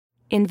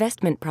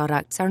Investment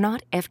products are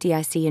not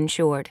FDIC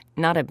insured,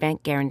 not a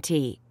bank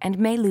guarantee, and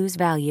may lose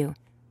value.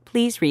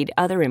 Please read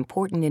other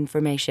important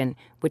information,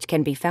 which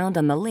can be found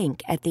on the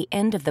link at the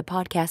end of the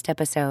podcast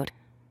episode.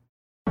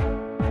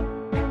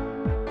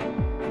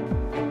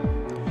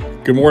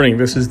 Good morning.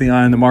 This is the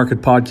Eye on the Market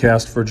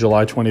podcast for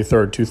July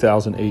 23rd,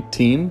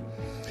 2018.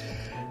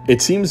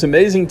 It seems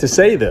amazing to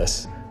say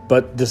this,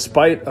 but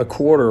despite a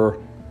quarter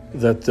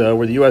that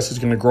where the U.S. is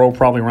going to grow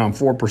probably around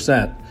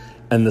 4%,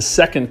 and the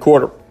second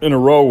quarter in a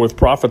row with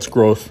profits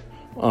growth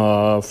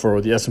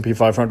for the S&P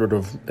 500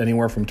 of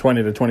anywhere from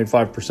 20 to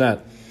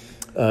 25%,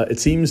 it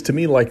seems to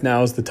me like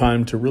now is the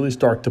time to really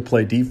start to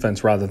play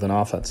defense rather than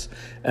offense.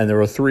 And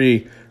there are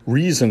three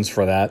reasons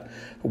for that.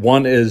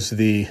 One is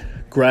the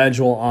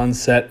gradual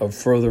onset of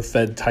further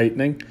Fed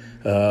tightening,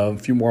 a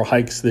few more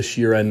hikes this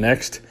year and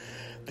next,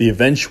 the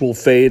eventual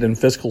fade in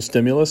fiscal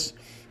stimulus,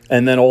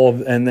 and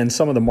then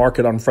some of the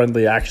market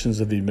unfriendly actions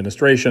of the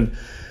administration,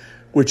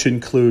 which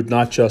include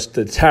not just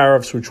the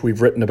tariffs, which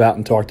we've written about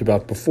and talked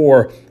about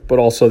before, but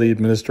also the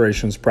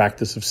administration's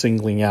practice of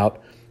singling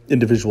out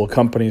individual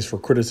companies for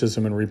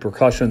criticism and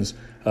repercussions,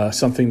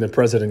 something that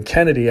President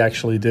Kennedy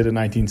actually did in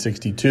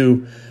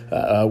 1962,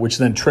 which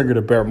then triggered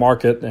a bear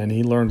market, and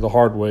he learned the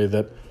hard way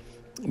that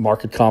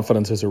market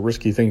confidence is a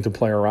risky thing to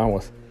play around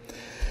with.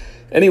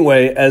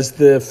 Anyway, as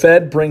the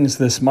Fed brings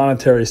this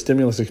monetary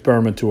stimulus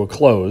experiment to a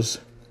close,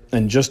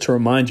 and just to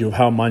remind you of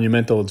how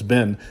monumental it's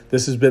been,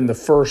 this has been the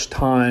first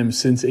time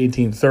since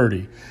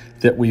 1830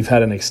 that we've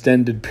had an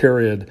extended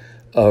period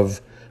of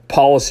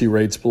policy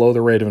rates below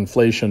the rate of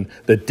inflation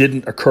that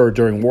didn't occur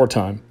during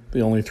wartime.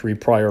 The only three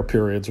prior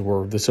periods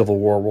were the Civil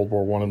War, World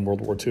War I, and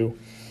World War II.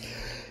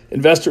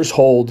 Investors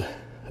hold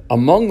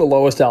among the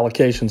lowest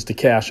allocations to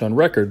cash on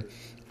record,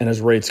 and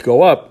as rates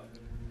go up,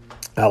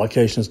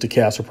 allocations to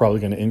cash are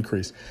probably going to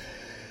increase.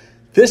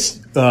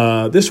 This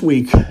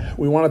week,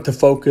 we wanted to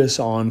focus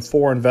on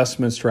four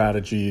investment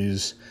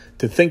strategies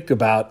to think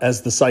about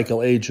as the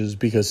cycle ages,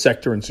 because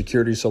sector and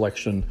security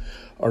selection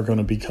are going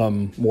to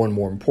become more and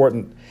more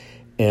important.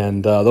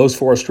 And those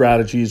four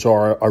strategies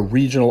are a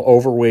regional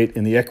overweight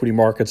in the equity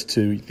markets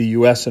to the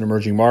U.S. and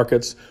emerging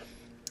markets,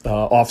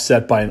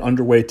 offset by an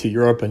underweight to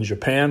Europe and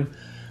Japan.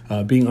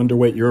 Being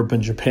underweight Europe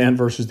and Japan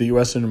versus the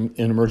U.S. in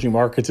emerging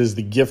markets is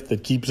the gift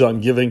that keeps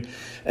on giving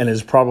and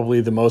is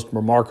probably the most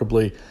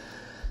remarkably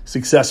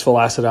successful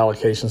asset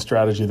allocation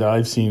strategy that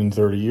I've seen in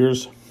 30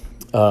 years.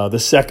 The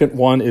second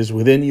one is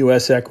within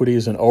U.S.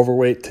 equities, an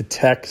overweight to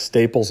tech,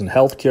 staples, and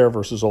healthcare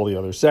versus all the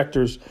other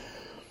sectors.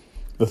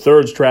 The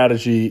third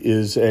strategy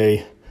is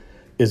a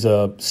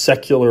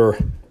secular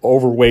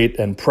overweight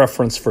and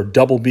preference for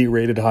double B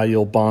rated high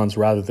yield bonds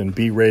rather than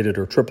B rated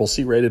or triple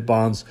C rated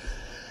bonds.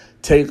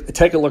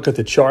 Take a look at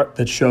the chart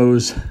that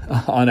shows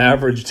on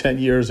average 10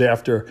 years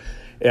after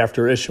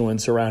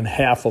issuance, around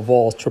half of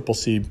all triple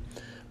C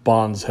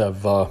bonds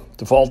have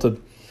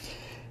defaulted.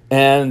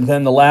 And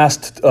then the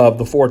last of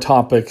the four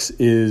topics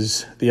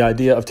is the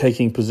idea of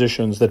taking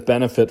positions that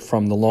benefit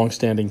from the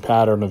longstanding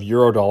pattern of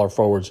Eurodollar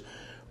forwards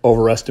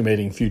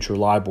overestimating future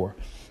LIBOR.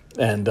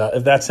 And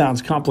if that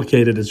sounds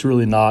complicated, it's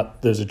really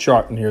not. There's a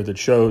chart in here that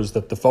shows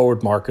that the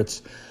forward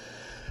markets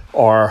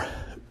are,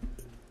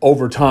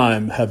 over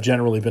time, have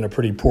generally been a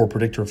pretty poor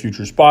predictor of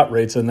future spot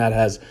rates, and that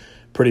has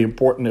pretty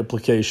important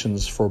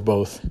implications for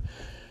both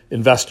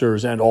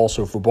investors and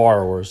also for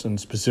borrowers. And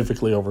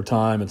specifically over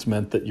time, it's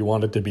meant that you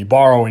wanted to be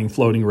borrowing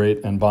floating rate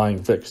and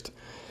buying fixed.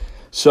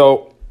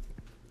 So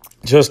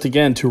just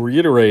again, to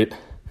reiterate,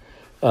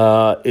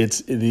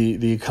 it's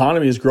the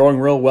economy is growing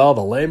real well.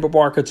 The labor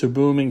markets are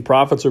booming,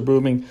 profits are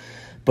booming,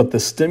 but the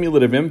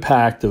stimulative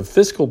impact of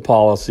fiscal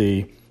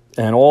policy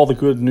and all the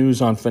good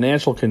news on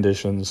financial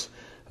conditions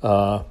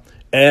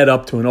add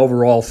up to an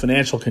overall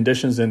financial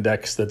conditions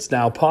index that's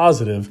now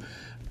positive,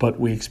 but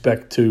we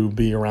expect to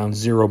be around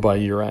zero by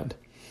year end.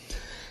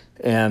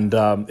 And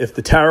if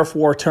the tariff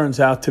war turns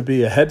out to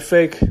be a head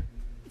fake,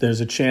 there's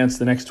a chance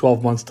the next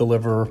 12 months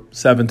deliver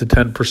 7 to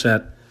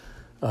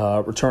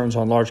 10% returns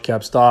on large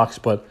cap stocks.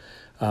 But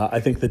I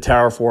think the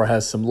tariff war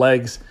has some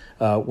legs.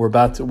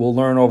 We'll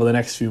learn over the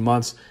next few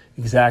months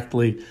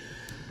exactly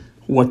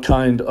what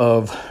kind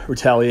of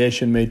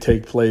retaliation may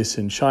take place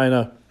in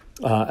China.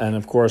 And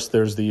of course,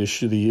 there's the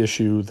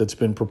issue that's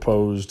been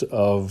proposed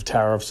of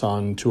tariffs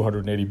on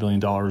 $280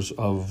 billion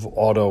of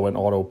auto and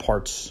auto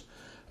parts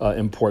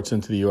imports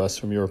into the U.S.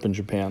 from Europe and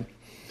Japan.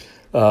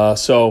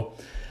 So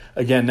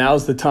again,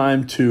 now's the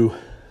time to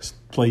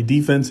play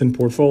defense in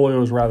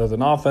portfolios rather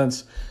than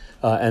offense.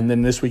 And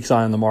then this week's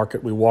Eye on the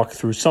Market, we walk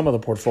through some of the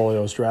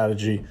portfolio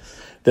strategy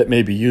that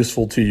may be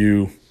useful to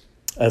you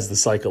as the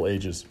cycle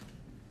ages.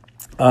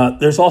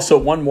 There's also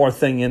one more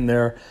thing in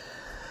there.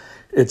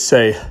 It's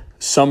a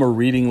summer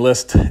reading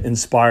list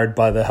inspired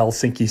by the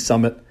Helsinki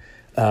Summit.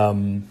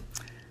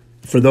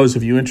 For those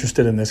of you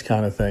interested in this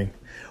kind of thing,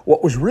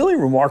 what was really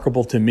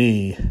remarkable to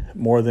me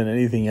more than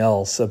anything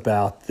else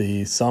about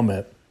the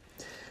summit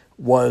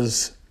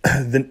was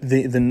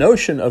the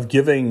notion of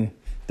giving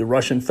the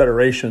Russian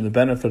Federation the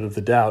benefit of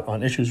the doubt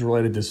on issues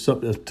related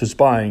to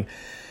spying.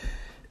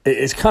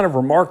 It's kind of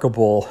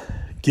remarkable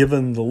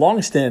given the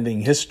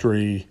longstanding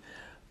history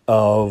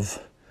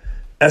of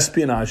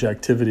espionage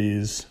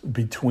activities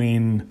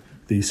between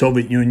the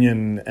Soviet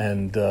Union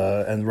and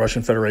the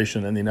Russian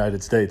Federation and the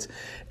United States.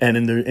 And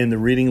in the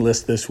reading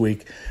list this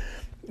week,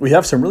 we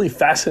have some really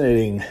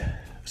fascinating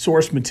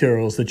source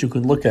materials that you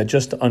can look at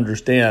just to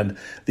understand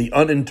the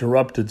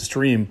uninterrupted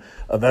stream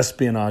of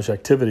espionage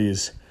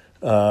activities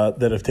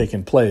that have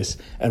taken place.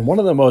 And one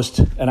of the most,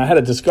 and I had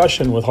a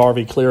discussion with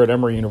Harvey Clear at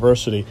Emory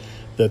University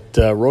that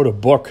wrote a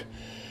book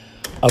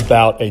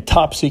about a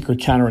top secret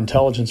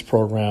counterintelligence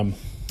program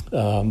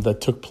that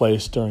took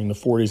place during the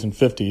 40s and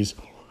 50s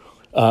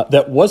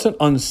that wasn't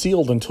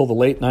unsealed until the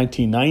late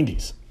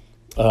 1990s.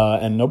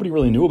 And nobody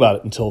really knew about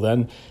it until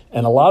then.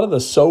 And a lot of the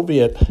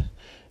Soviet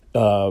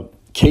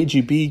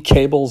KGB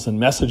cables and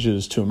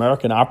messages to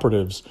American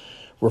operatives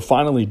were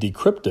finally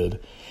decrypted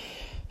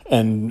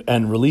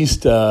and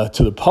released to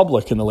the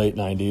public in the late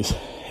 90s.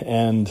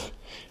 And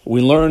we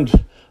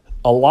learned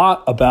a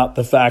lot about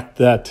the fact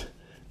that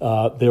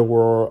there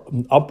were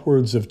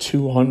upwards of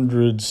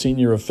 200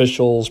 senior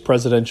officials,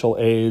 presidential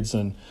aides,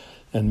 and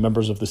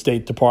members of the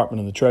State Department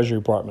and the Treasury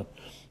Department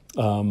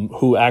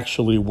who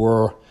actually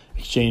were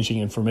exchanging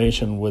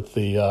information with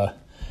the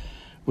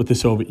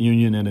Soviet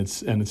Union and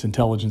its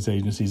intelligence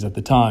agencies at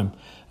the time.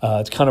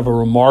 It's kind of a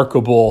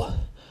remarkable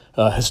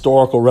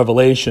historical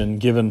revelation,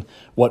 given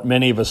what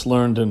many of us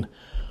learned in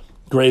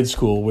grade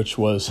school, which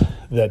was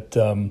that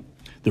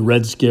the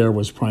Red Scare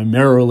was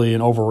primarily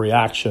an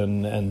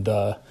overreaction,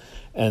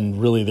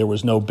 and really there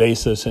was no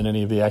basis in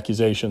any of the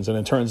accusations. And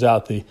it turns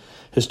out the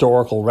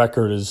historical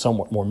record is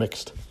somewhat more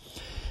mixed.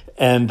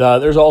 And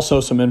there's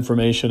also some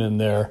information in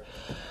there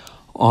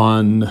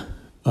on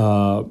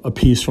a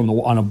piece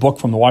on a book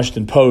from the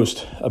Washington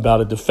Post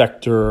about a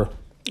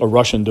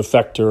Russian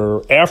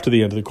defector after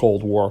the end of the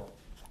Cold War,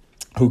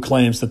 who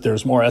claims that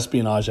there's more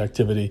espionage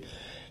activity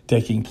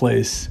taking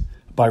place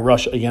by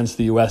Russia against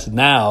the U.S.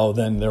 now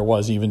than there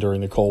was even during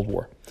the Cold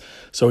War.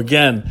 So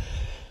again,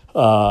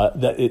 there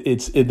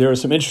are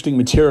some interesting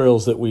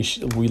materials that we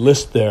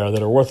list there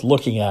that are worth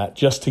looking at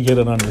just to get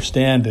an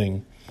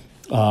understanding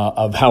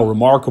of how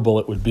remarkable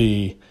it would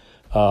be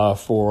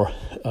for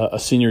a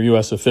senior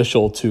U.S.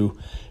 official to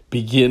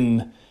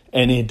begin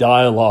any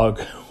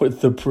dialogue with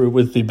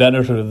the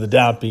benefit of the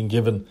doubt being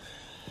given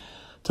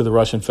to the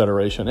Russian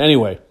Federation.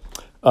 Anyway,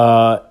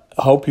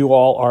 hope you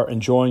all are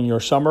enjoying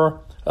your summer.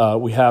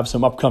 We have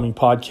some upcoming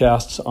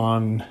podcasts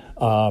on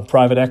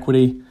private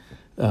equity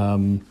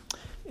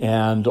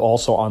and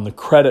also on the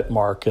credit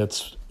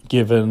markets,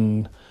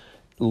 given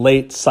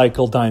late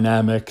cycle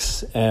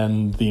dynamics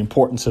and the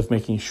importance of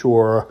making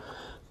sure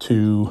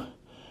to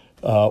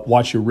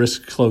watch your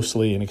risk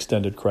closely in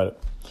extended credit.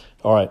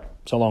 All right,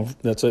 so long.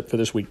 That's it for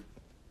this week.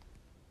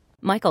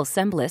 Michael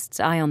Semblist's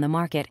Eye on the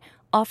Market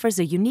offers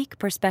a unique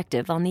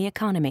perspective on the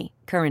economy,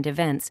 current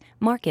events,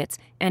 markets,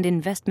 and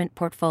investment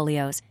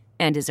portfolios,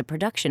 and is a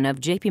production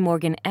of J.P.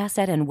 Morgan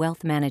Asset and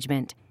Wealth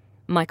Management.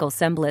 Michael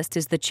Semblist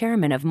is the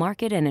chairman of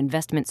Market and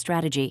Investment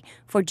Strategy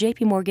for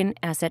J.P. Morgan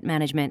Asset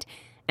Management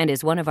and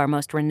is one of our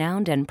most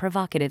renowned and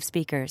provocative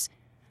speakers.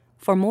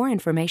 For more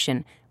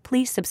information,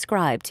 please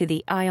subscribe to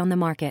the Eye on the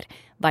Market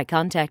by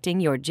contacting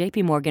your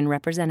J.P. Morgan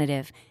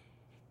representative.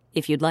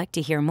 If you'd like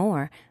to hear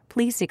more,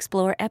 please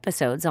explore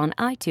episodes on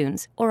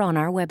iTunes or on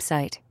our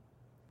website.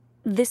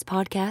 This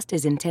podcast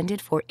is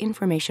intended for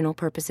informational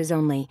purposes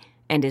only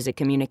and is a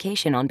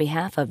communication on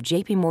behalf of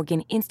J.P.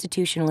 Morgan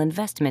Institutional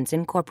Investments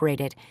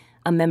Incorporated,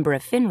 a member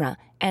of FINRA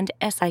and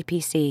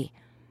SIPC.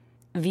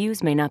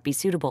 Views may not be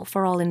suitable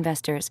for all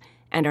investors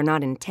and are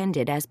not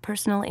intended as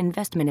personal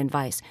investment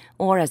advice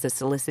or as a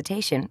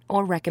solicitation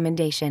or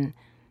recommendation.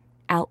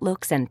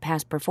 Outlooks and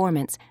past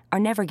performance are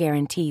never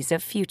guarantees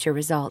of future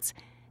results.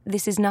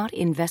 This is not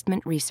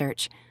investment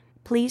research.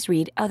 Please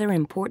read other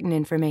important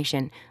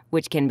information,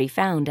 which can be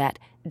found at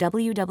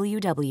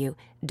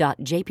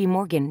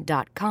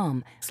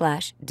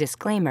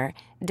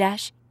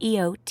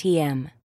www.jpmorgan.com/disclaimer-EOTM.